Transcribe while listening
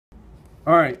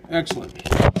All right, excellent.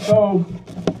 So,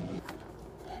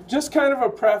 just kind of a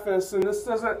preface, and this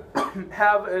doesn't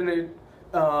have an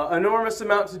enormous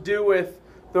amount to do with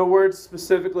the words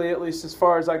specifically, at least as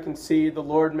far as I can see. The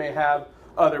Lord may have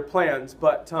other plans,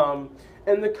 but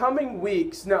in the coming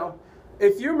weeks, now,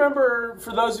 if you remember,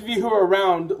 for those of you who are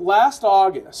around, last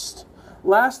August,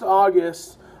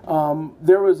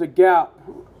 there was a gap.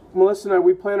 Melissa and I,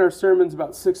 we plan our sermons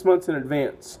about 6 months in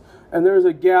advance, and there was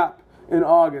a gap in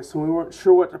August, and we weren't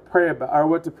sure what to pray about or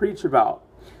what to preach about.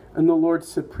 And the Lord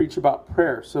said, preach about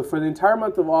prayer. So for the entire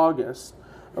month of August,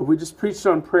 we just preached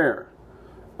on prayer,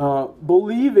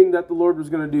 believing that the Lord was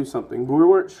going to do something, but we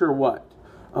weren't sure what.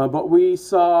 But we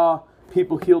saw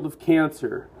people healed of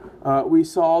cancer. We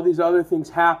saw all these other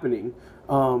things happening.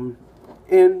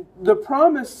 And the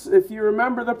promise, if you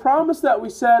remember, the promise that we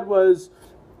said was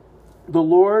the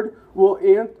Lord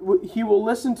He will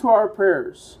listen to our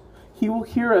prayers. He will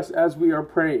hear us as we are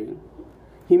praying.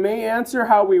 He may answer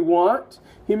how we want.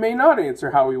 He may not answer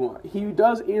how we want. He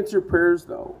does answer prayers,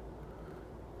 though.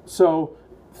 So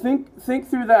think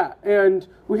through that. And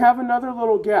we have another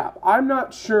little gap. I'm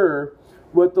not sure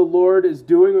what the Lord is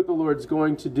doing, what the Lord's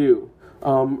going to do.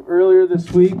 Earlier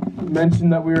this week,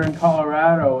 mentioned that we were in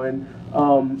Colorado, and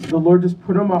the Lord just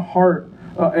put on my heart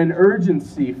an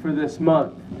urgency for this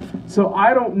month. So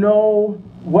I don't know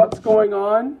what's going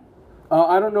on.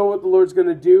 I don't know what the Lord's going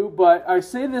to do, but I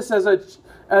say this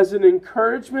as an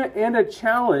encouragement and a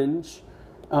challenge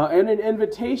and an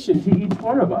invitation to each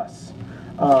one of us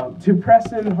to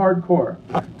press in hardcore,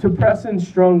 to press in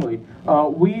strongly.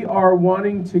 We are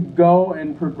wanting to go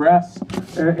and progress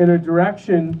in a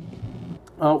direction.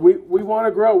 We want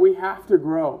to grow. We have to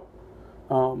grow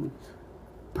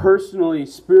personally,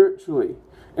 spiritually.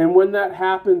 And when that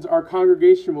happens, our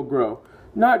congregation will grow.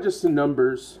 Not just in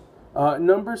numbers.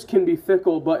 Numbers can be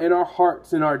fickle, but in our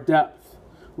hearts, in our depth.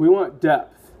 We want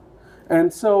depth.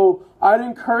 And so I'd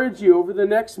encourage you over the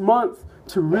next month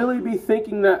to really be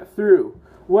thinking that through.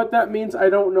 What that means, I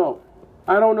don't know.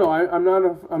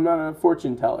 I'm not a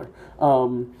fortune teller.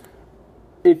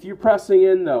 If you're pressing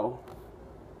in, though,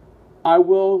 I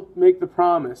will make the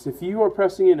promise. If you are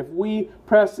pressing in, if we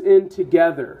press in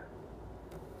together,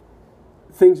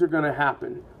 things are going to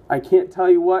happen. I can't tell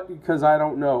you what because I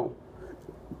don't know.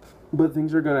 But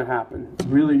things are going to happen.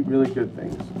 Really, really good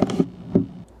things.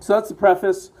 So that's the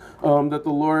preface that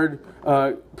the Lord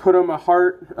put on my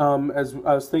heart as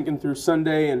I was thinking through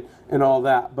Sunday and all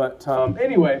that. But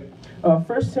anyway, 1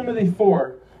 Timothy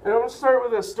 4. And I'm going to start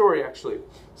with a story, actually.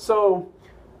 So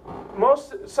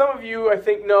some of you, I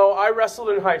think, know I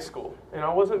wrestled in high school. And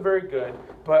I wasn't very good,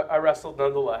 but I wrestled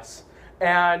nonetheless.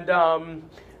 And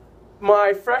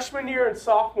my freshman year and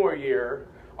sophomore year,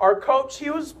 our coach,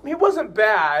 he wasn't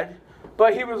bad,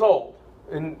 but he was old.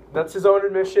 And that's his own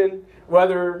admission,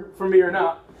 whether for me or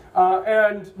not.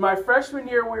 And my freshman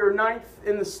year, we were 9th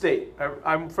in the state.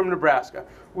 I'm from Nebraska.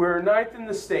 We were 9th in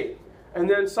the state. And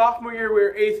then sophomore year, we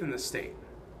were 8th in the state.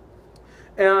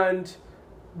 And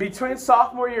between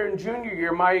sophomore year and junior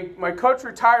year, my coach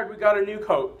retired. We got a new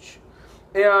coach.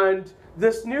 And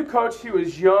this new coach, he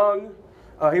was young.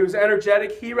 He was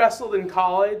energetic. He wrestled in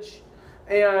college.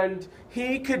 And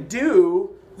he could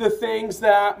do the things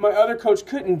that my other coach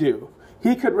couldn't do.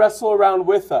 He could wrestle around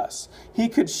with us. He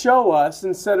could show us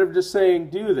instead of just saying,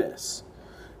 do this.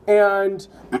 And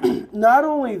not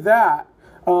only that,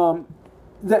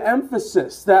 the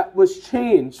emphasis that was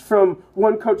changed from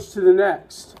one coach to the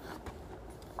next.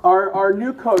 Our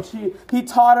new coach, he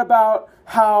taught about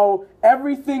how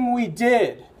everything we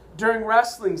did during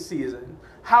wrestling season,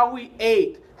 how we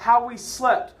ate, how we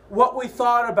slept, what we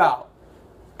thought about,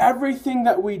 everything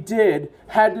that we did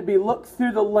had to be looked at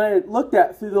through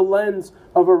the lens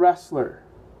of a wrestler.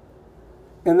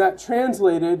 And that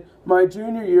translated, my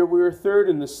junior year we were 3rd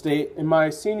in the state, and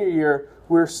my senior year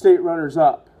we were state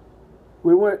runners-up.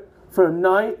 We went from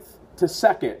 9th to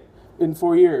 2nd in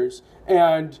 4 years,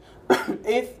 and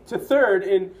 8th to 3rd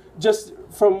in just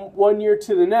from one year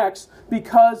to the next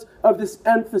because of this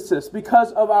emphasis,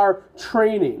 because of our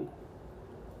training.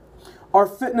 Our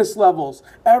fitness levels,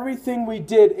 everything we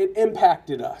did, it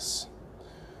impacted us.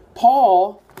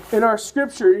 Paul, in our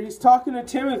scripture, he's talking to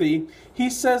Timothy, he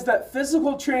says that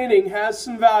physical training has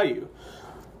some value.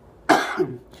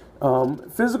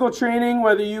 Physical training,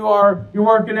 whether you're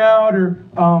working out or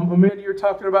Amanda, you're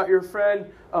talking about your friend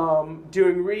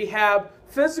doing rehab,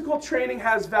 physical training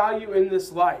has value in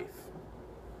this life.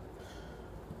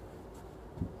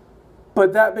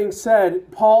 But that being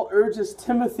said, Paul urges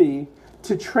Timothy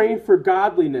to train for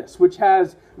godliness, which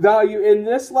has value in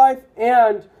this life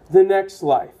and the next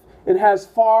life. It has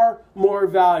far more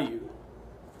value.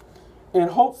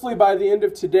 And hopefully by the end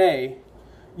of today,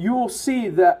 you will see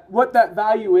that what that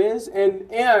value is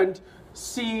and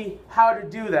see how to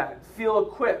do that. Feel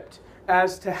equipped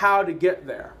as to how to get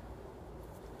there.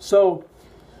 So,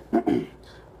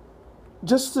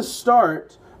 just to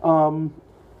start,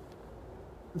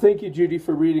 thank you, Judy,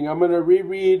 for reading. I'm going to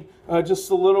reread just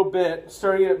a little bit,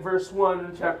 starting at verse 1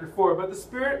 in chapter 4. But the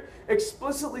Spirit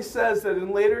explicitly says that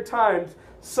in later times,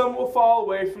 some will fall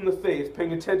away from the faith,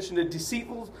 paying attention to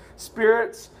deceitful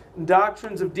spirits and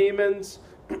doctrines of demons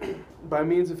by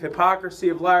means of hypocrisy,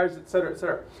 of liars, etc.,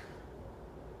 etc.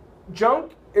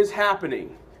 Junk is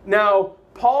happening. Now,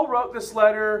 Paul wrote this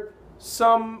letter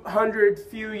some hundreds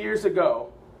of years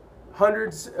ago,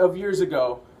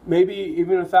 maybe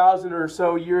even 1,000 or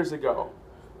so years ago,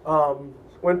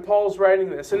 when Paul's writing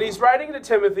this. And he's writing to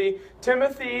Timothy.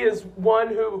 Timothy is one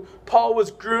who Paul was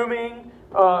grooming,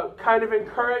 kind of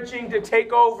encouraging to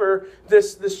take over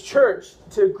this church,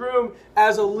 to groom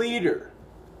as a leader.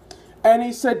 And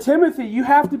he said, Timothy, you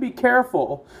have to be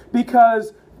careful,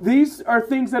 because these are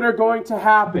things that are going to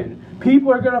happen.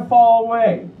 People are going to fall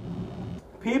away.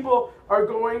 People are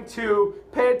going to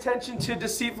pay attention to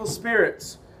deceitful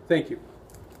spirits. Thank you.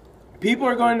 People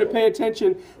are going to pay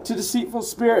attention to deceitful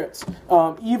spirits,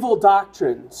 evil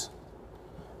doctrines.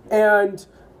 And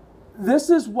this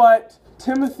is what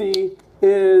Timothy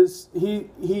he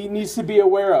needs to be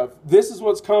aware of. This is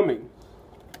what's coming.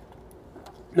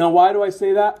 Now, why do I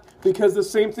say that? Because the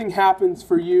same thing happens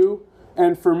for you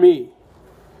and for me.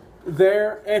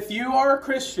 If you are a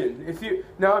Christian, if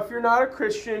you're not a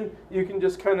Christian, you can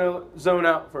just kind of zone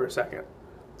out for a second.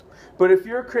 But if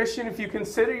you're a Christian, if you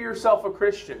consider yourself a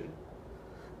Christian,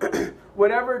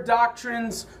 whatever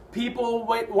doctrines people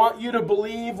want you to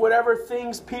believe, whatever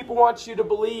things people want you to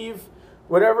believe,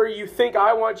 whatever you think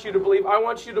I want you to believe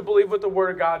what the Word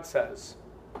of God says.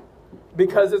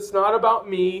 Because it's not about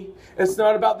me, it's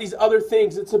not about these other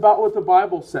things, it's about what the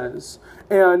Bible says.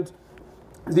 And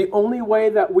the only way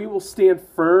that we will stand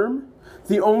firm,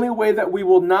 the only way that we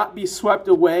will not be swept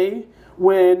away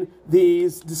when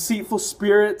these deceitful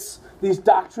spirits, these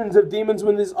doctrines of demons,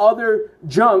 when this other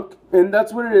junk, and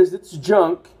that's what it is, it's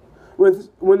junk,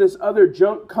 when this other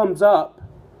junk comes up,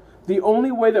 the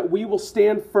only way that we will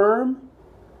stand firm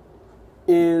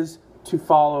is to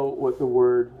follow what the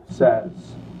Word says.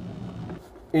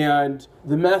 And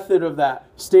the method of that,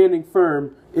 standing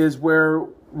firm, is where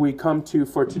we come to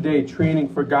for today, training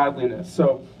for godliness.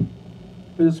 So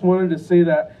I just wanted to say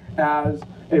that as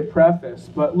a preface.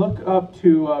 But look up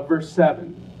to verse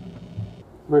 7.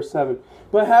 Verse 7.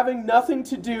 But having nothing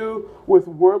to do with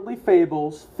worldly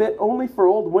fables, fit only for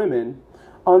old women,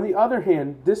 on the other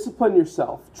hand, discipline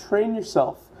yourself, train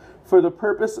yourself for the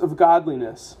purpose of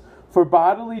godliness. For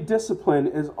bodily discipline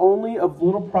is only of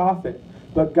little profit,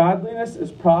 but godliness is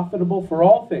profitable for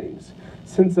all things,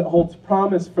 since it holds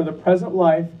promise for the present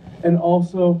life and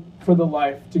also for the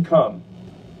life to come.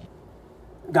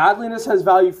 Godliness has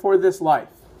value for this life.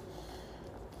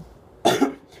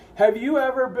 Have you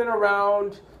ever been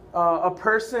around a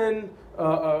person,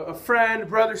 a friend,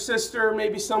 brother, sister,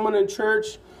 maybe someone in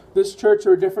church, this church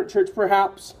or a different church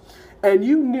perhaps, and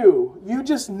you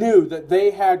just knew that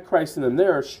they had Christ in them.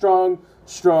 They're a strong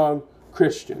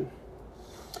Christian.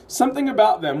 Something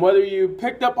about them, whether you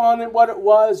picked up on it, what it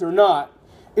was or not,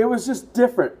 it was just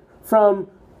different from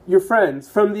your friends,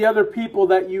 from the other people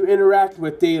that you interact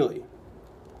with daily.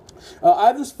 I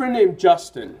have this friend named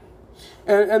Justin.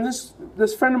 And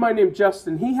this friend of mine named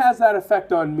Justin, he has that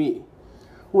effect on me.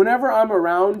 Whenever I'm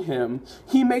around him,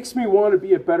 he makes me want to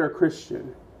be a better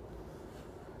Christian.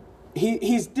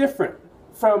 He's different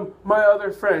from my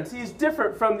other friends. He's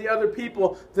different from the other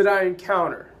people that I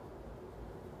encounter.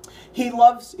 He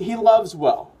loves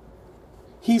well.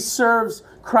 He serves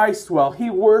Christ well. He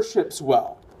worships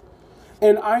well.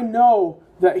 And I know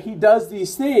that he does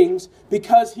these things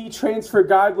because he trains for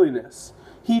godliness.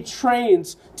 He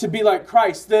trains to be like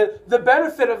Christ. The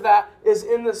benefit of that is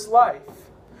in this life.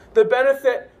 The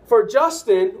benefit for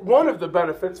Justin, one of the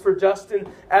benefits for Justin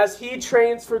as he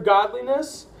trains for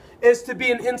godliness, is to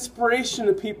be an inspiration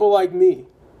to people like me.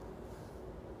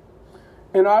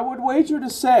 And I would dare to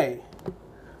say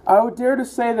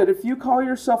that if you call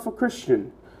yourself a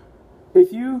Christian,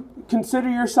 if you consider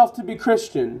yourself to be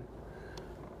Christian,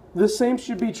 the same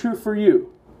should be true for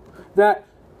you. That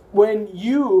when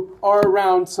you are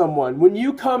around someone, when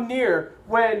you come near,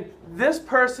 when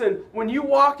you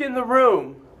walk in the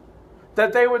room,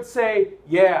 that they would say,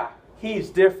 yeah, he's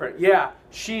different. Yeah,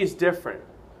 she's different.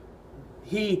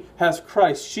 He has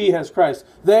Christ. She has Christ.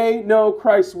 They know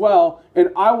Christ well, and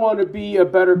I want to be a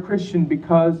better Christian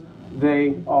because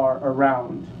they are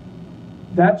around.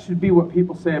 That should be what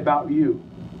people say about you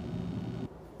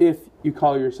if you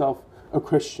call yourself a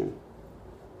Christian.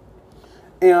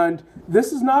 And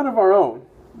this is not of our own.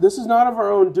 This is not of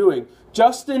our own doing.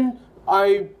 Justin,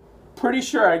 I'm pretty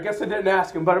sure, I guess I didn't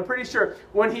ask him, but I'm pretty sure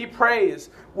when he prays,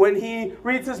 when he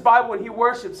reads his Bible, when he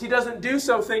worships, he doesn't do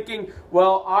so thinking,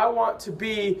 well, I want to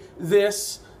be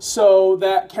this so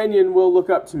that Kenyon will look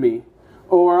up to me.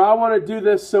 Or I want to do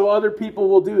this so other people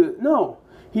will do it. No,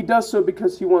 he does so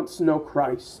because he wants to know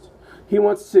Christ. He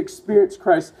wants to experience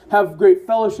Christ, have great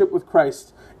fellowship with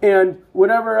Christ. And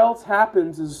whatever else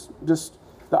happens is just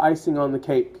the icing on the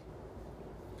cake.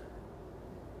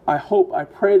 I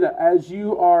pray that as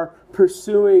you are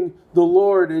pursuing the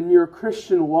Lord in your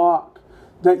Christian walk,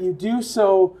 that you do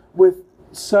so with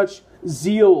such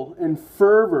zeal and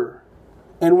fervor.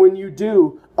 And when you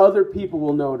do, other people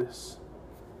will notice.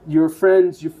 Your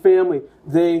friends, your family,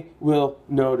 they will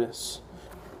notice.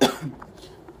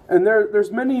 And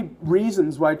there's many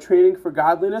reasons why training for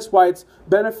godliness, why it's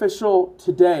beneficial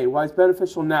today, why it's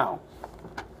beneficial now.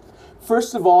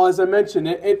 First of all, as I mentioned,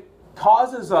 it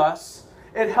causes us,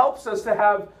 it helps us to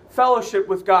have fellowship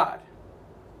with God.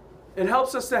 It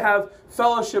helps us to have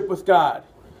fellowship with God.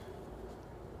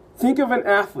 Think of an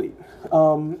athlete.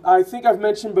 I think I've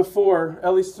mentioned before,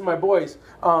 at least to my boys,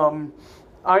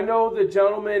 I know the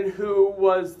gentleman who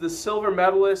was the silver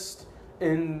medalist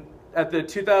at the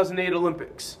 2008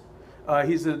 Olympics.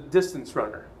 He's a distance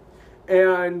runner.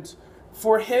 And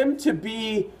for him to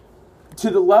be to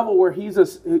the level where he's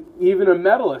even a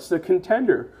medalist, a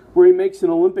contender, where he makes an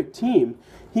Olympic team,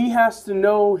 he has to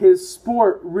know his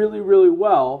sport really, really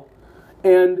well.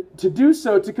 And to do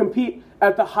so, to compete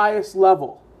at the highest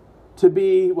level, to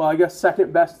be, well, I guess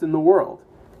second best in the world.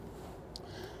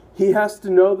 He has to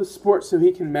know the sport so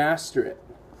he can master it.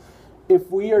 If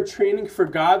we are training for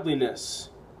godliness,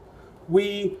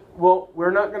 we're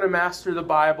not going to master the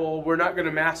Bible, we're not going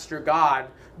to master God,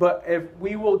 but if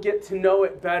we will get to know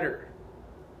it better.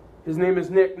 His name is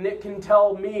Nick. Nick can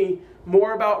tell me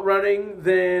more about running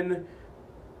than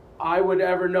I would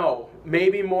ever know.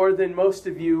 Maybe more than most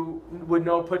of you would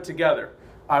know put together.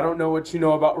 I don't know what you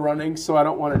know about running, so I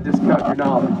don't want to discount your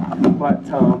knowledge. But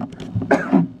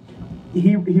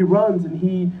he runs, and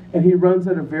he runs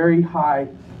at a very high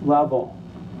level.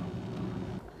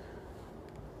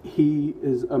 He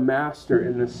is a master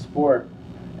in this sport.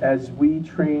 As we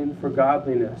train for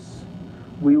godliness,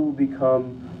 we will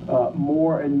become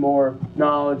more and more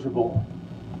knowledgeable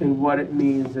in what it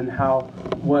means and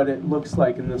what it looks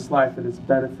like in this life, and it's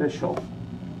beneficial.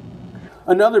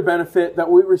 Another benefit that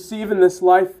we receive in this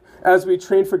life as we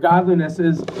train for godliness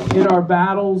is in our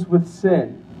battles with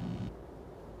sin.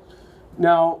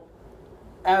 Now,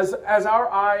 as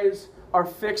our eyes are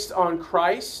fixed on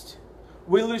Christ,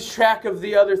 we lose track of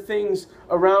the other things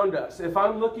around us. If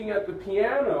I'm looking at the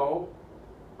piano,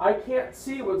 I can't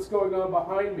see what's going on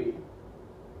behind me.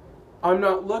 I'm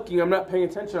not looking, I'm not paying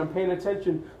attention, I'm paying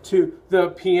attention to the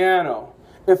piano.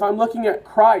 If I'm looking at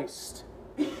Christ,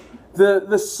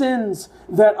 the sins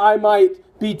that I might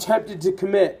be tempted to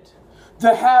commit,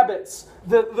 the habits,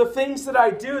 the things that I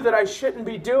do that I shouldn't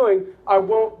be doing, I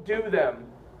won't do them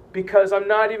because I'm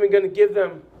not even going to give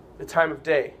them the time of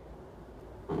day.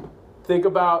 Think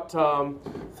about,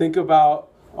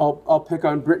 I'll pick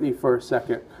on Brittany for a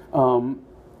second.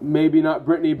 Maybe not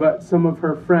Brittany, but some of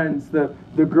her friends,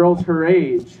 the girls her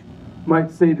age,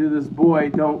 might say to this boy,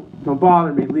 don't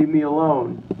bother me, leave me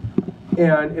alone.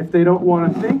 And if they don't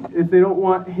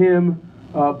want him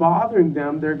bothering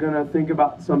them, they're going to think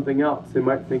about something else. They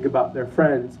might think about their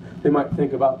friends. They might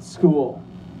think about school.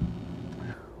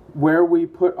 Where we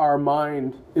put our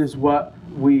mind is what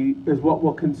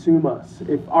will consume us.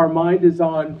 If our mind is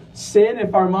on sin,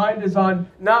 if our mind is on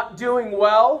not doing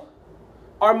well,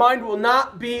 our mind will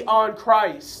not be on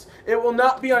Christ. It will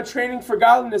not be on training for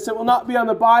godliness. It will not be on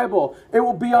the Bible. It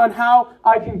will be on how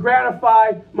I can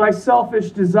gratify my selfish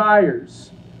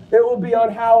desires. It will be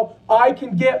on how I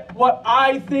can get what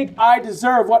I think I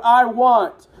deserve, what I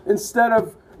want, instead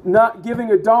of not giving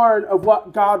a darn of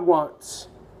what God wants.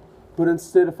 But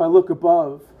instead, if I look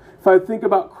above, if I think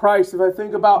about Christ, if I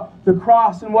think about the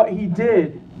cross and what He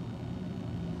did,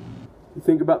 you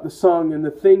think about the song, and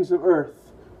the things of earth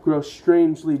grow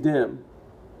strangely dim.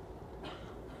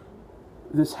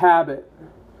 This habit,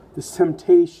 this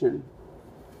temptation,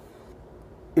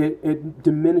 it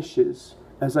diminishes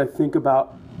as I think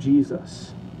about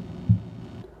Jesus.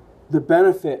 The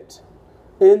benefit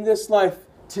in this life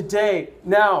today,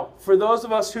 now, for those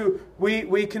of us who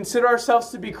we consider ourselves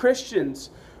to be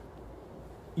Christians,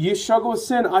 you struggle with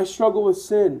sin, I struggle with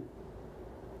sin.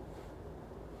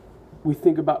 We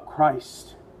think about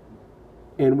Christ,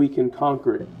 and we can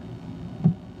conquer it.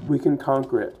 We can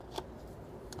conquer it.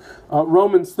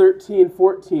 Romans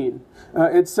 13:14.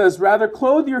 It says, rather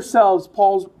clothe yourselves,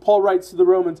 Paul writes to the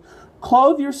Romans,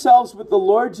 clothe yourselves with the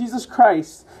Lord Jesus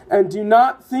Christ, and do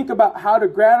not think about how to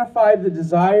gratify the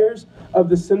desires of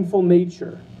the sinful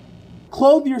nature.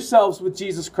 Clothe yourselves with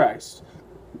Jesus Christ.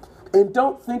 And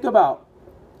don't think about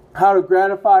how to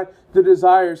gratify the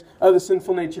desires of the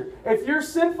sinful nature. If your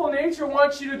sinful nature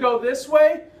wants you to go this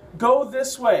way, go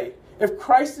this way. If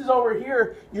Christ is over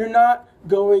here, you're not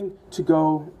going to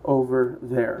go over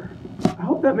there. I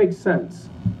hope that makes sense.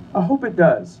 I hope it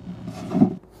does.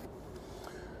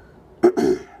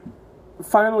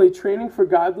 Finally, training for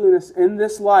godliness in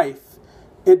this life,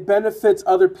 it benefits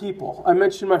other people. I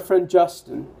mentioned my friend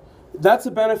Justin. That's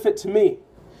a benefit to me.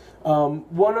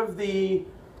 One of the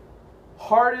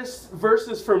hardest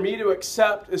verses for me to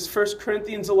accept is 1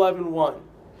 Corinthians 11:1.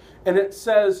 And it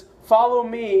says, follow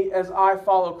me as I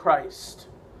follow Christ.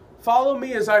 Follow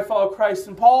me as I follow Christ.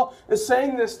 And Paul is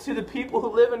saying this to the people who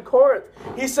live in Corinth.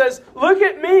 He says, look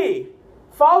at me.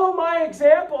 Follow my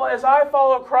example as I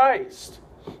follow Christ.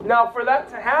 Now, for that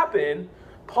to happen,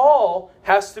 Paul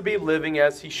has to be living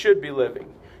as he should be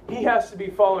living. He has to be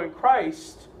following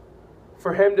Christ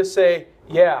for him to say,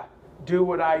 yeah, do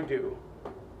what I do.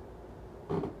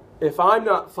 If I'm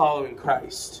not following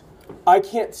Christ, I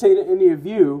can't say to any of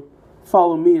you,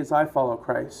 follow me as I follow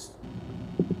Christ.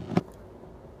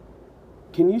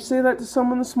 Can you say that to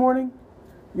someone this morning?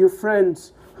 Your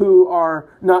friends who are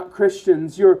not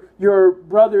Christians, your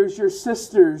brothers, your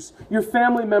sisters, your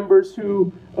family members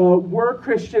who were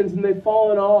Christians and they've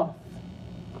fallen off.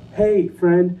 Hey,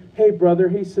 friend, hey, brother,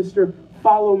 hey, sister,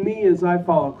 follow me as I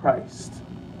follow Christ.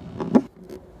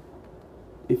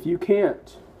 If you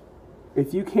can't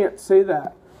say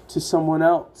that to someone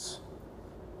else,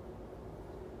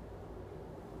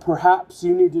 perhaps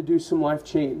you need to do some life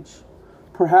change.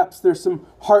 Perhaps there's some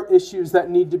heart issues that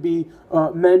need to be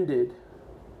mended.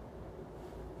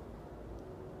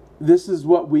 This is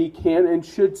what we can and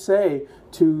should say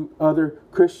to other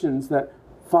Christians, that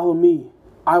follow me.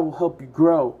 I will help you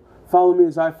grow. Follow me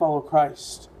as I follow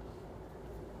Christ.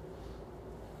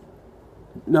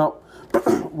 Now,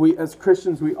 we as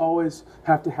Christians, we always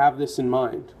have to have this in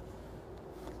mind.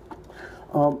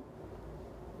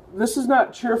 This is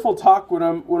not cheerful talk what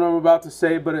I'm about to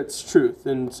say, but it's truth,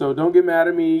 and so don't get mad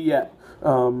at me yet.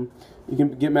 You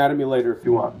can get mad at me later if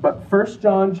you want. But 1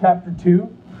 John chapter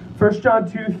 2, 1 John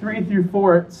 2, 3 through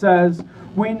 4, it says,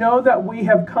 we know that we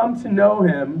have come to know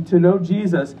him, to know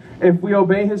Jesus, if we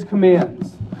obey his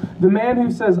commands. The man who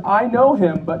says, I know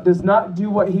him, but does not do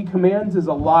what he commands is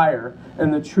a liar,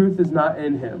 and the truth is not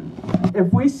in him.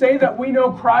 If we say that we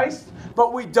know Christ,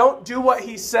 but we don't do what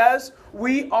he says,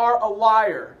 we are a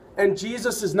liar, and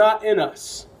Jesus is not in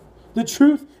us. The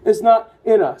truth is not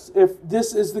in us, if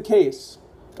this is the case.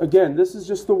 Again, this is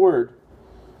just the word.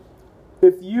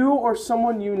 If you or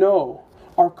someone you know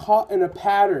are caught in a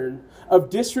pattern of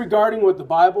disregarding what the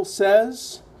Bible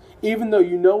says, even though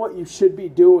you know what you should be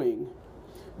doing,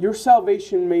 your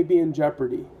salvation may be in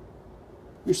jeopardy.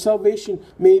 Your salvation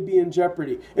may be in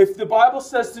jeopardy. If the Bible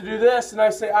says to do this and I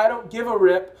say, I don't give a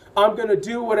rip, I'm going to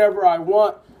do whatever I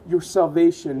want, your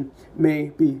salvation may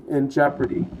be in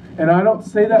jeopardy. And I don't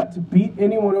say that to beat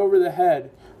anyone over the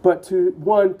head, but to,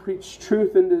 one, preach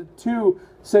truth, and to, two,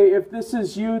 say, if this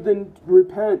is you, then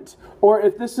repent. Or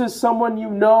if this is someone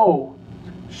you know,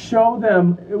 show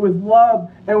them with love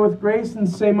and with grace and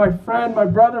say, my friend, my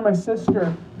brother, my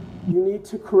sister, you need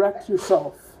to correct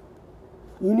yourself.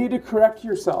 You need to correct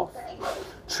yourself.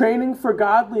 Training for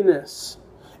godliness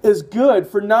is good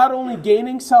for not only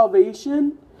gaining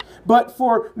salvation, but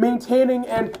for maintaining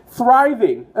and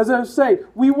thriving. As I was saying,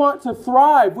 we want to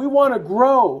thrive. We want to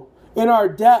grow in our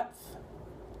depth.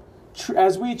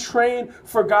 As we train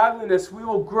for godliness, we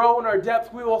will grow in our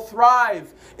depth. We will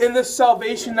thrive in this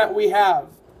salvation that we have.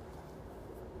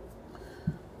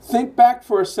 Think back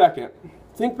for a second.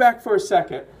 Think back for a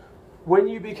second when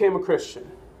you became a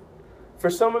Christian. For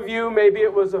some of you, maybe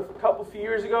it was a few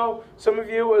years ago. Some of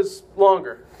you it was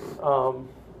longer.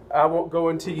 I won't go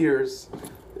into years.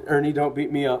 Ernie, don't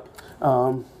beat me up.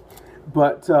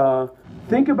 But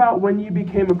think about when you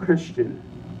became a Christian.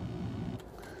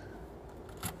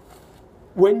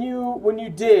 When you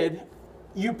did,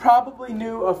 you probably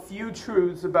knew a few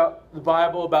truths about the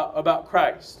Bible, about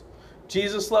Christ.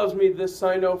 Jesus loves me, this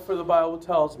I know, for the Bible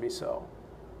tells me so.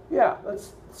 Yeah,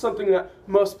 that's something that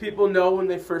most people know when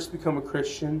they first become a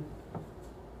Christian.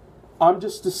 I'm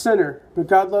just a sinner, but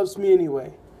God loves me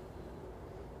anyway.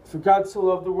 For God so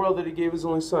loved the world that he gave his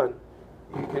only son.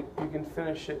 You can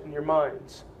finish it in your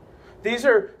minds. These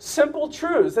are simple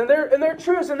truths, and they're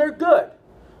truths, and they're good.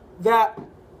 That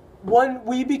when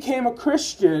we became a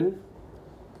Christian,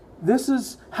 this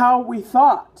is how we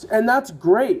thought, and that's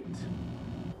great.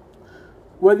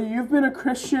 Whether you've been a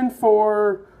Christian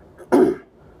for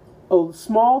a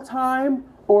small time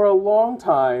or a long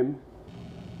time,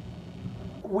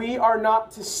 we are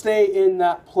not to stay in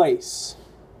that place.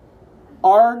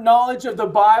 Our knowledge of the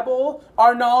Bible,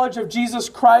 our knowledge of Jesus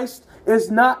Christ is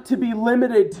not to be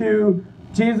limited to,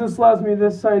 Jesus loves me,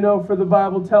 this I know, for the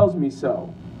Bible tells me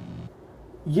so.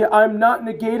 Yeah, I'm not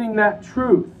negating that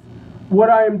truth. What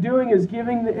I am doing is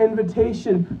giving the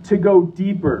invitation to go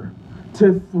deeper,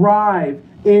 to thrive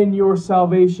in your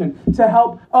salvation, to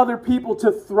help other people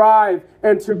to thrive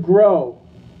and to grow.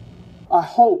 I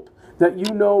hope that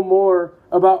you know more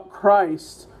about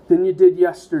Christ than you did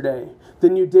yesterday,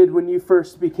 than you did when you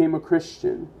first became a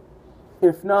Christian.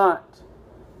 If not,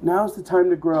 now's the time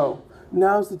to grow.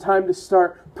 Now's the time to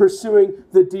start pursuing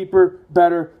the deeper,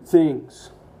 better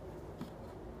things.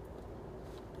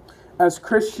 As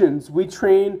Christians, we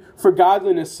train for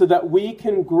godliness so that we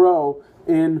can grow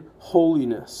in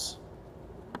holiness.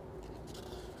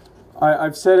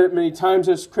 I've said it many times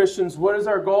as Christians, what is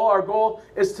our goal? Our goal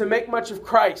is to make much of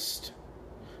Christ.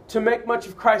 To make much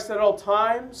of Christ at all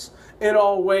times, in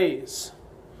all ways.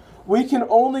 We can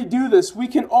only do this. We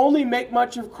can only make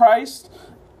much of Christ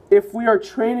if we are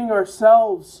training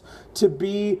ourselves to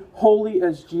be holy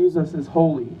as Jesus is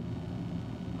holy.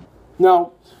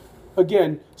 Now,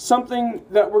 again, something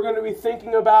that we're going to be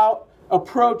thinking about,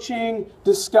 approaching,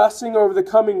 discussing over the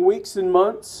coming weeks and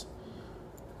months.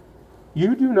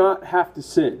 You do not have to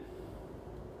sin.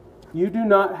 You do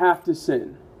not have to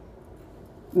sin.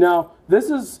 Now, this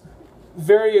is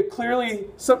very clearly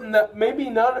something that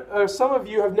maybe some of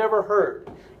you have never heard.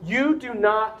 You do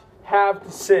not have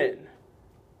to sin.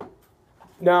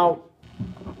 Now,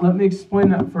 let me explain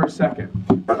that for a second.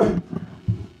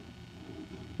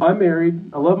 I'm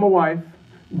married. I love my wife.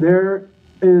 There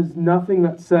is nothing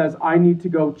that says I need to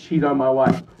go cheat on my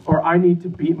wife or I need to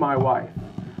beat my wife.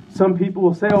 Some people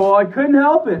will say, oh, well, I couldn't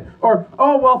help it. Or,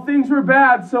 oh, well, things were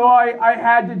bad, so I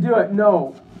had to do it.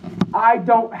 No, I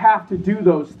don't have to do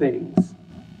those things.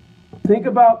 Think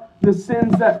about the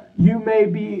sins that you may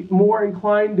be more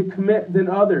inclined to commit than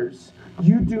others.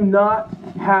 You do not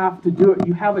have to do it.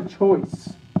 You have a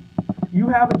choice. You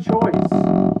have a choice.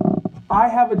 I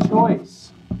have a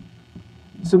choice.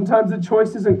 Sometimes the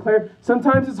choice isn't clear.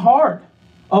 Sometimes it's hard.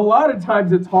 A lot of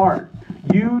times it's hard.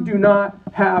 You do not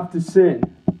have to sin.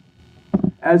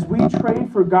 As we train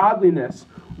for godliness,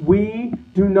 we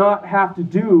do not have to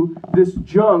do this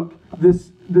junk,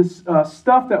 this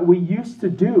stuff that we used to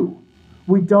do.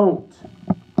 We don't.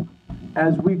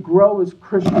 As we grow as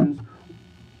Christians,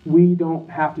 we don't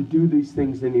have to do these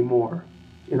things anymore.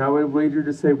 And I would wager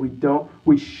to say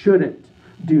we shouldn't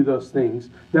do those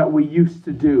things that we used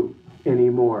to do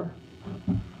anymore.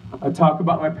 I talk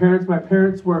about my parents. My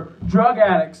parents were drug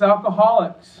addicts,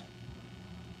 alcoholics.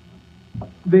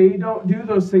 They don't do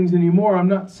those things anymore. I'm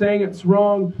not saying it's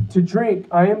wrong to drink.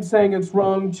 I am saying it's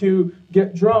wrong to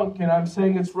get drunk. And I'm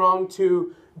saying it's wrong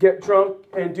to get drunk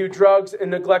and do drugs and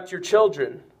neglect your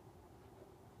children.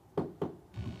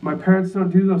 My parents don't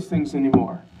do those things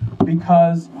anymore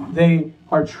because they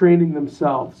are training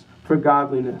themselves for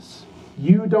godliness.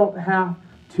 You don't have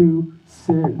to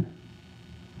sin.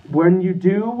 When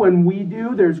we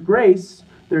do, there's grace.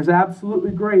 There's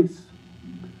absolutely grace.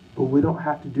 But we don't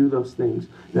have to do those things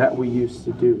that we used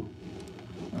to do.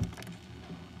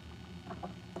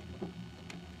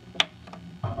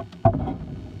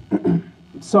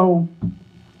 So,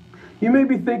 you may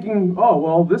be thinking, oh,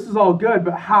 well, this is all good,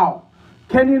 but how?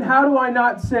 Kenyon, how do I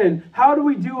not sin? How do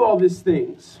we do all these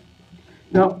things?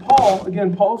 Now,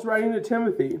 Paul's writing to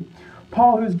Timothy.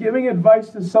 Paul, who's giving advice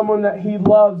to someone that he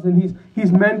loves, and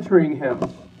he's mentoring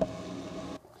him.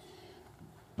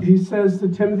 He says to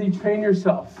Timothy, train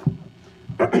yourself.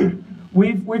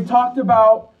 We've talked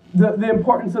about the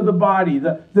importance of the body,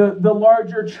 the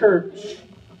larger church.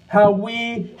 How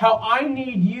I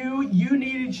need you, you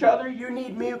need each other, you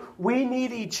need me, we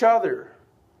need each other.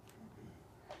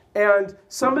 And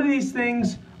some of these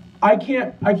things, I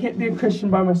can't be a Christian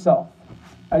by myself.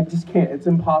 I just can't. It's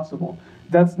impossible.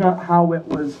 That's not how it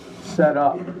was set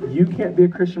up. You can't be a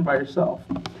Christian by yourself.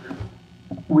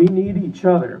 We need each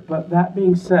other. But that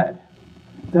being said,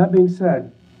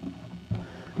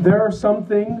 there are some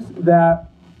things that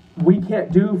we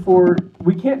can't do for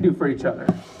each other.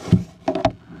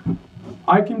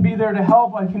 I can be there to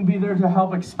help. I can be there to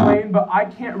help explain, but I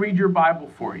can't read your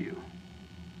Bible for you.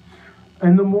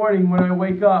 In the morning when I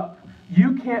wake up,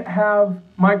 you can't have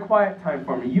my quiet time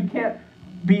for me. You can't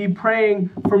be praying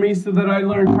for me so that I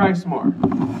learn Christ more.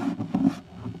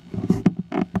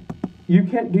 You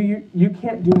can't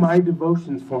do my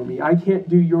devotions for me. I can't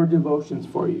do your devotions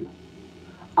for you.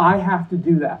 I have to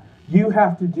do that. You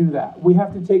have to do that. We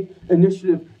have to take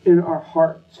initiative in our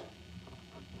heart.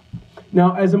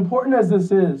 Now, as important as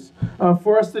this is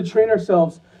for us to train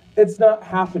ourselves, it's not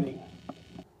happening.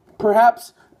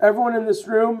 Perhaps everyone in this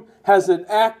room has an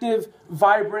active,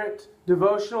 vibrant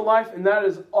devotional life, and that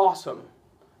is awesome.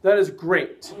 That is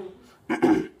great.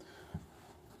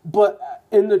 But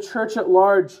in the church at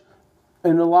large,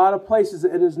 in a lot of places,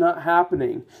 it is not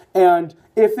happening. And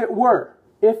if it were,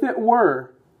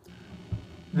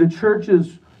 the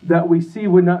churches that we see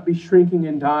would not be shrinking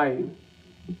and dying.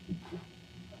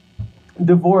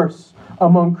 Divorce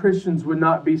among Christians would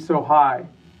not be so high.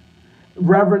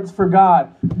 Reverence for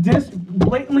God,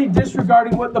 blatantly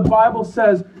disregarding what the Bible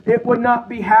says, it would not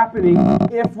be happening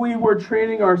if we were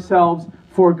training ourselves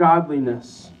for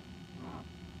godliness.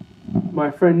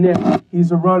 My friend Nick,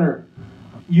 he's a runner.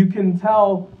 You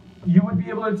would be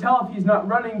able to tell if he's not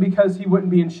running because he wouldn't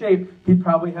be in shape. He'd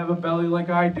probably have a belly like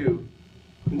I do.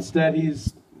 Instead,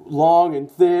 he's long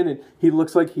and thin, and he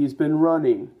looks like he's been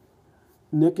running.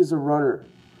 Nick is a runner.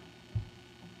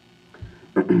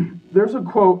 There's a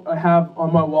quote I have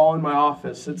on my wall in my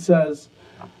office. It says,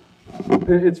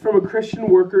 it's from a Christian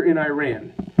worker in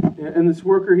Iran. And this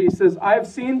worker, he says, "I've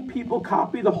seen people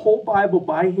copy the whole Bible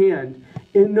by hand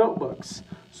in notebooks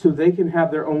so they can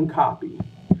have their own copy.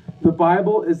 The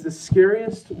Bible is the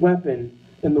scariest weapon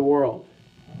in the world."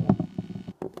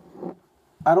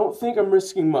 I don't think I'm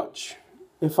risking much.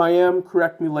 If I am,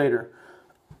 correct me later.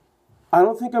 I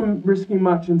don't think I'm risking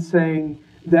much in saying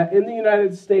that in the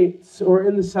United States or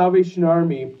in the Salvation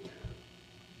Army,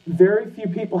 very few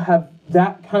people have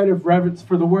that kind of reverence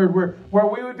for the Word where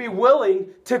we would be willing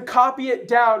to copy it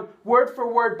down word for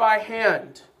word by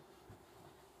hand.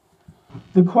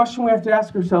 The question we have to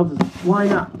ask ourselves is, why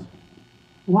not?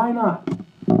 Why not?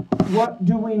 What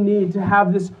do we need to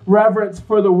have this reverence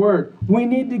for the Word? We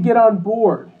need to get on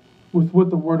board with what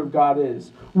the Word of God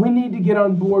is. We need to get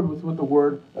on board with what the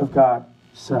Word of God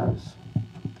says.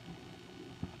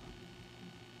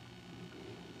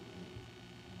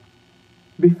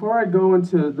 Before I go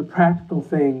into the practical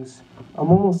things,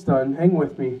 I'm almost done. Hang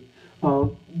with me.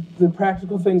 The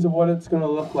practical things of what it's going to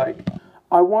look like.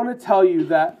 I want to tell you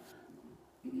that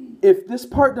if this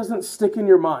part doesn't stick in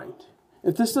your mind,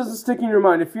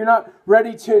 if you're not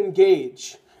ready to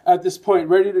engage at this point,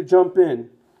 ready to jump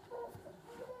in,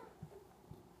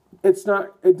 it's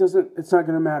not going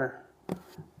to matter.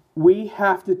 We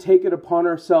have to take it upon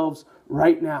ourselves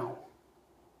right now.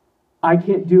 I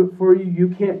can't do it for you. You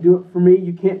can't do it for me.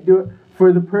 You can't do it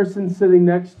for the person sitting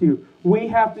next to you. We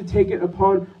have to take it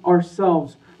upon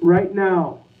ourselves right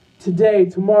now, today,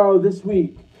 tomorrow, this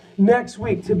week, next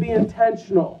week, to be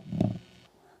intentional.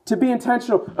 To be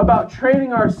intentional about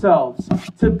training ourselves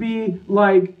to be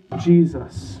like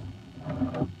Jesus.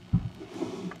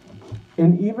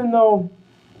 And even though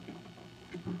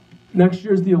next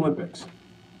year's the Olympics,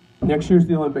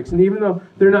 and even though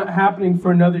they're not happening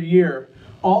for another year,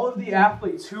 all of the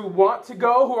athletes who want to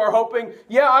go, who are hoping,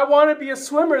 yeah, I want to be a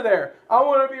swimmer there, I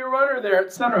want to be a runner there,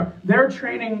 etc., they're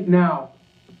training now.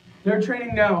 They're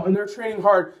training now, and they're training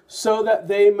hard so that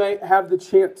they might have the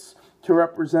chance to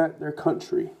represent their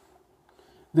country.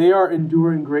 They are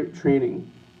enduring great training.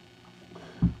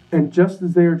 And just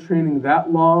as they are training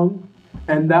that long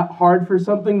and that hard for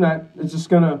something that is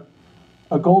just a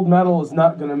gold medal is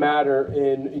not going to matter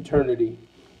in eternity.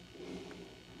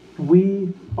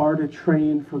 We are to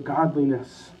train for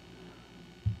godliness.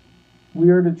 We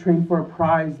are to train for a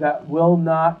prize that will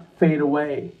not fade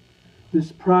away.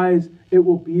 This prize, it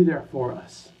will be there for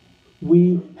us.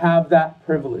 We have that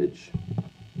privilege.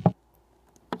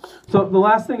 So the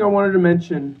last thing I wanted to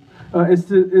mention is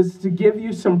to give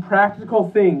you some practical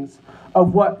things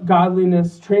of what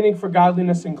godliness, training for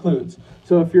godliness includes.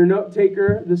 So if you're a note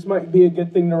taker, this might be a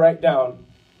good thing to write down.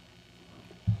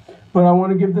 But I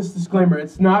want to give this disclaimer.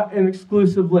 It's not an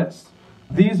exclusive list.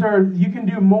 You can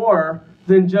do more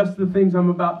than just the things I'm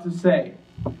about to say.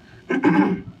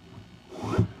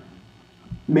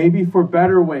 Maybe for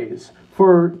better ways.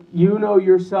 For you know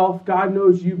yourself, God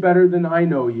knows you better than I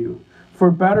know you. For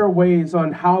better ways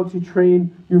on how to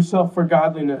train yourself for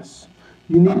godliness.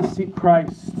 You need to seek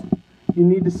Christ. You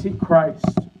need to seek Christ.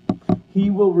 He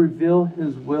will reveal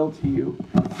His will to you.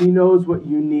 He knows what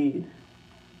you need.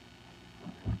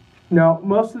 Now,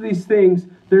 most of these things,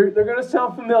 they're going to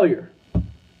sound familiar.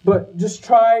 But just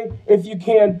try, if you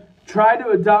can, try to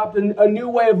adopt a new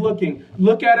way of looking.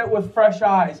 Look at it with fresh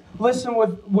eyes. Listen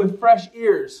with fresh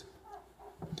ears.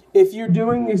 If you're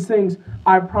doing these things,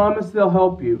 I promise they'll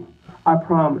help you. I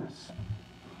promise.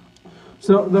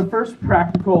 So the first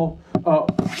practical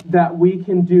that we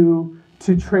can do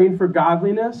to train for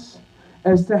godliness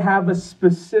is to have a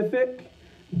specific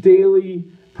daily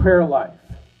prayer life.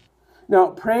 Now,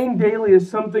 praying daily is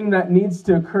something that needs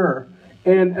to occur.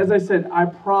 And as I said, I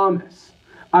promise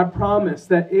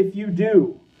that if you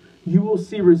do, you will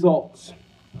see results.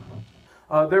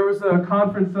 There was a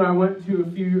conference that I went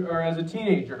to as a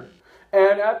teenager.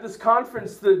 And at this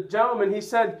conference, the gentleman, he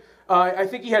said, I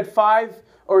think he had 5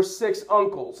 or 6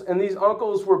 uncles. And these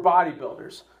uncles were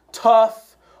bodybuilders.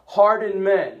 Tough, hardened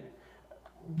men.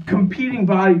 Competing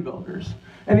bodybuilders.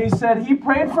 And he said he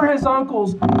prayed for his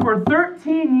uncles for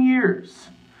 13 years.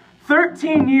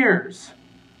 13 years.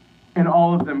 And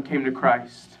all of them came to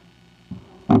Christ.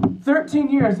 13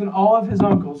 years and all of his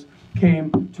uncles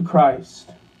came to Christ.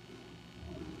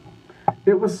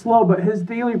 It was slow, but his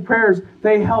daily prayers,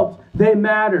 they helped. They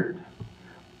mattered.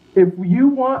 If you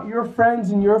want your friends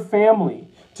and your family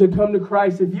to come to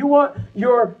Christ, if you want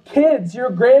your kids,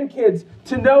 your grandkids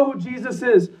to know who Jesus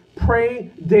is,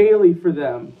 pray daily for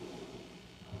them.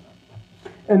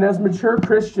 And as mature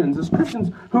Christians, as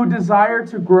Christians who desire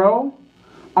to grow,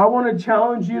 I want to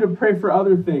challenge you to pray for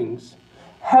other things.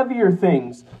 Heavier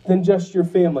things than just your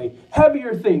family.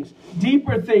 Heavier things,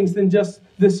 deeper things than just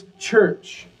this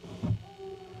church.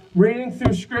 Reading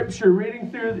through Scripture,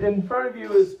 in front of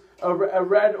you is a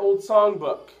red old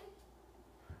songbook.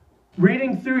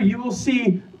 Reading through, you will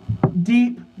see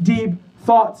deep, deep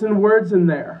thoughts and words in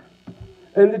there.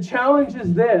 And the challenge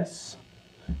is this.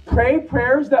 Pray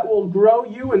prayers that will grow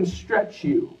you and stretch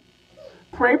you.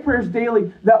 Pray prayers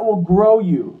daily that will grow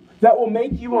you, that will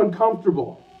make you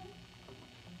uncomfortable.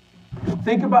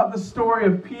 Think about the story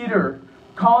of Peter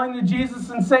calling to Jesus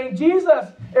and saying, Jesus,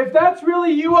 if that's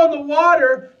really you on the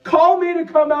water, call me to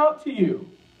come out to you.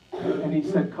 And he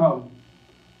said, come.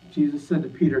 Jesus said to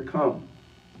Peter, come.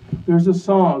 There's a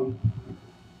song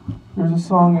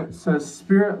that says,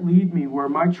 Spirit, lead me where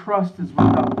my trust is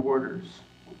without borders.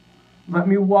 Let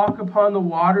me walk upon the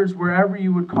waters wherever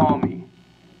you would call me.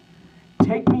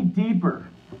 Take me deeper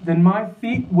than my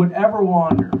feet would ever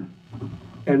wander,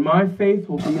 and my faith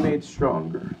will be made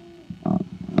stronger.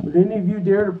 Would any of you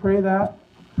dare to pray that?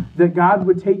 That God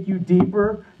would take you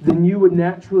deeper than you would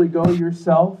naturally go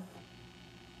yourself?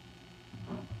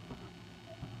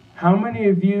 How many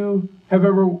of you have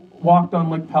ever walked on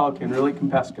Lake Pelican or Lake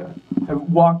Kempesca? Have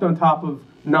walked on top of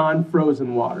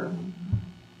non-frozen water?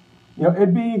 You know,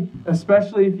 it'd be,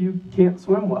 especially if you can't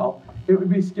swim well, it would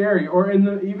be scary. Or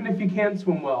even if you can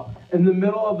swim well, in the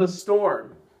middle of a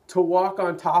storm, to walk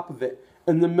on top of it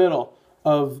in the middle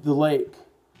of the lake.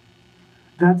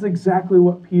 That's exactly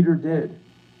what Peter did.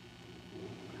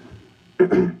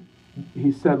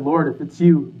 He said, Lord, if it's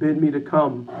you, bid me to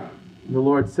come. And the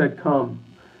Lord said, come.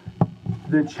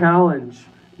 The challenge,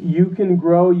 you can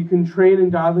grow, you can train in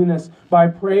godliness by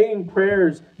praying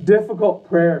prayers, difficult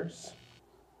prayers.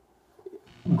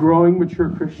 Growing mature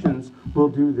Christians will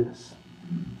do this.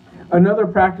 Another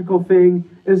practical thing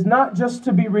is not just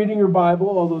to be reading your Bible,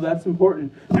 although that's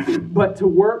important, but to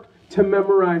work to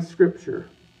memorize Scripture.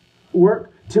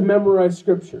 Work to memorize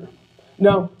Scripture.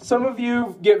 Now, some of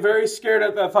you get very scared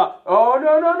at that thought. Oh,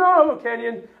 no,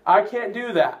 Kenyon, I can't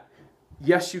do that.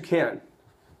 Yes, you can.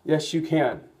 Yes, you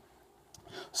can.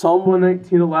 Psalm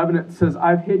 119:11, it says,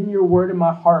 I've hidden your word in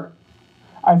my heart.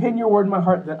 I've hidden your word in my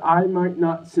heart that I might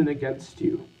not sin against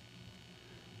you.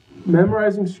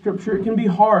 Memorizing Scripture, it can be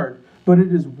hard, but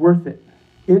it is worth it.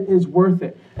 It is worth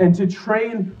it. And to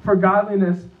train for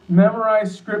godliness,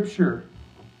 memorize Scripture.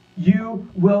 You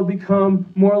will become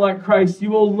more like Christ. You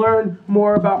will learn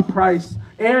more about Christ.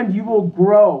 And you will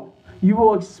grow. You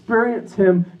will experience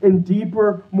Him in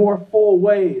deeper, more full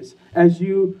ways as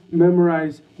you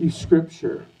memorize the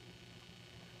Scripture.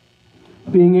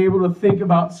 Being able to think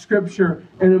about Scripture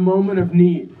in a moment of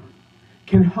need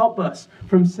can help us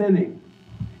from sinning.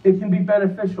 It can be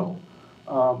beneficial.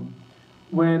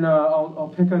 When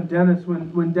I'll pick on Dennis.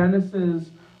 When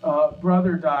Dennis's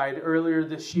brother died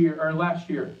last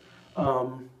year,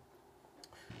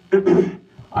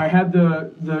 I had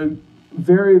the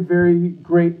very, very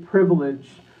great privilege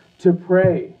to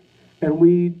pray, and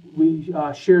we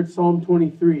shared Psalm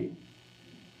 23.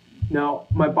 Now,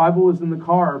 my Bible was in the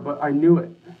car, but I knew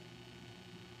it.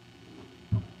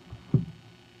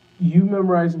 You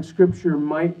memorizing Scripture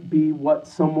might be what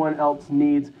someone else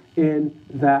needs in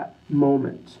that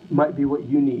moment. Might be what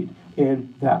you need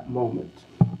in that moment.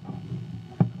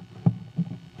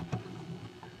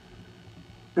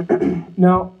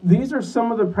 Now, these are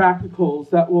some of the practicals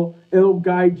that it'll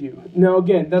guide you. Now,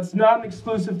 again, that's not an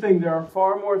exclusive thing. There are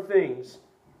far more things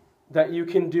that you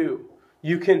can do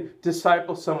You can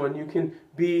disciple someone. You can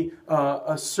be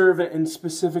a servant in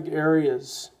specific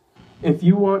areas. If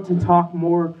you want to talk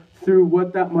more through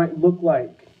what that might look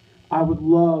like, I would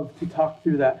love to talk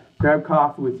through that. Grab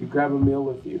coffee with you. Grab a meal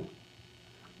with you.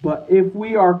 But if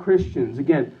we are Christians,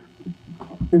 again,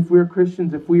 if we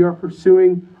are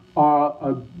pursuing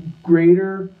a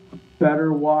greater,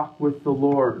 better walk with the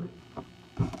Lord,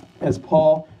 as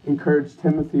Paul encouraged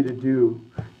Timothy to do,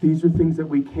 these are things that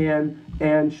we can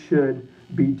and should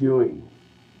be doing.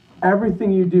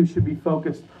 Everything you do should be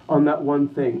focused on that one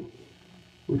thing,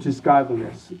 which is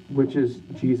godliness, which is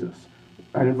Jesus.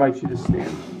 I'd invite you to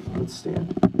stand. Let's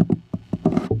stand.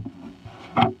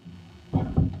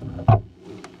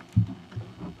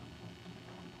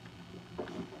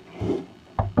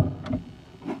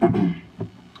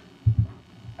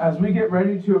 As we get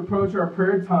ready to approach our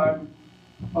prayer time,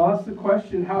 I'll ask the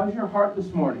question, how's your heart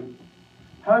this morning?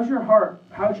 How's your heart?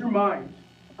 How's your mind?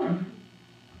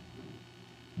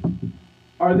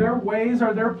 Are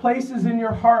there places in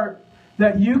your heart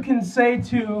that you can say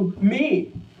to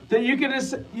me, that you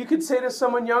could say to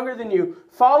someone younger than you,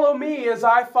 follow me as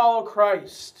I follow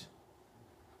Christ?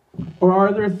 Or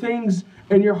are there things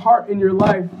in your heart, in your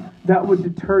life, that would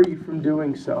deter you from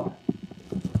doing so?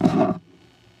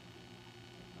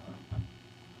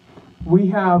 We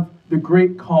have the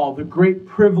great call, the great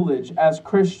privilege as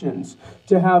Christians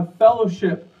to have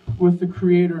fellowship with the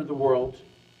Creator of the world.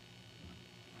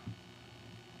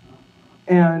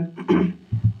 And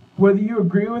whether you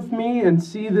agree with me and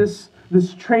see this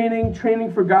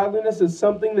training for godliness as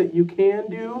something that you can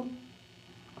do,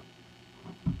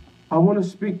 I want to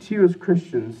speak to you as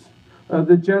Christians.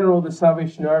 The general of the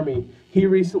Salvation Army, he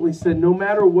recently said, no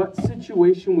matter what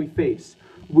situation we face,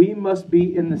 we must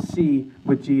be in the sea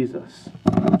with Jesus.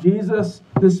 Jesus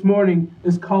this morning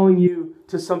is calling you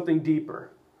to something deeper.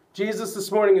 Jesus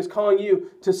this morning is calling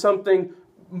you to something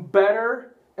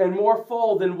better and more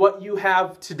full than what you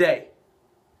have today.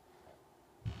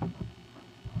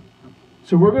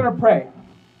 So we're going to pray.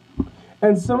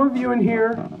 And some of you in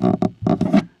here,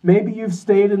 maybe you've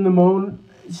stayed in the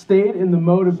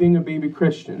mode of being a baby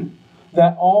Christian.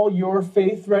 That all your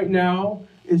faith right now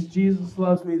is Jesus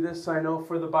loves me, this I know,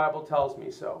 for the Bible tells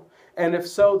me so. And if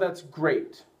so, that's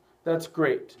great. That's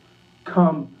great.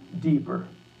 Come deeper.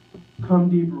 Come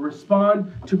deeper.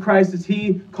 Respond to Christ as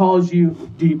He calls you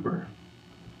deeper.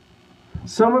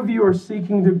 Some of you are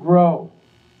seeking to grow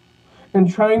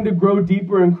and trying to grow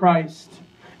deeper in Christ.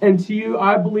 And to you,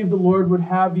 I believe the Lord would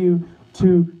have you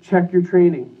to check your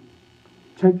training.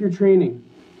 Check your training.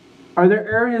 Are there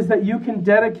areas that you can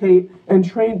dedicate and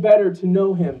train better to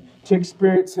know Him, to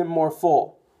experience Him more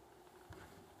full?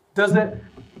 Does it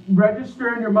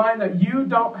register in your mind that you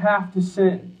don't have to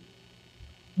sin?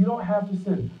 You don't have to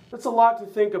sin. That's a lot to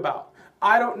think about.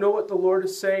 I don't know what the Lord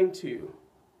is saying to you.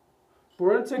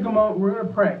 We're going to take a moment. We're going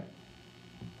to pray.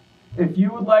 If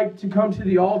you would like to come to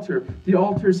the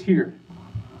altar's here.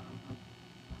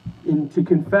 And to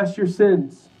confess your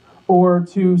sins. Or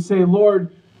to say,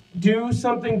 Lord, do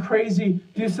something crazy.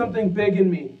 Do something big in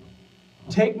me.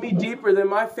 Take me deeper than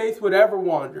my faith would ever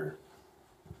wander.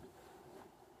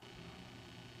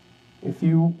 If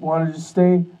you want to just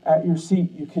stay at your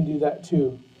seat, you can do that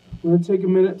too. We're going to take a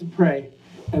minute to pray,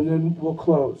 and then we'll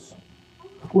close.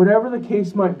 Whatever the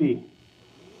case might be,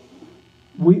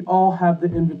 we all have the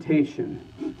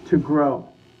invitation to grow.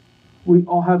 We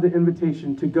all have the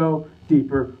invitation to go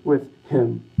deeper with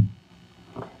Him.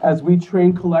 As we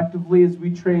train collectively, as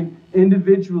we train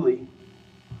individually,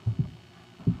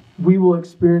 we will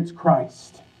experience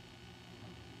Christ.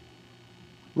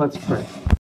 Let's pray.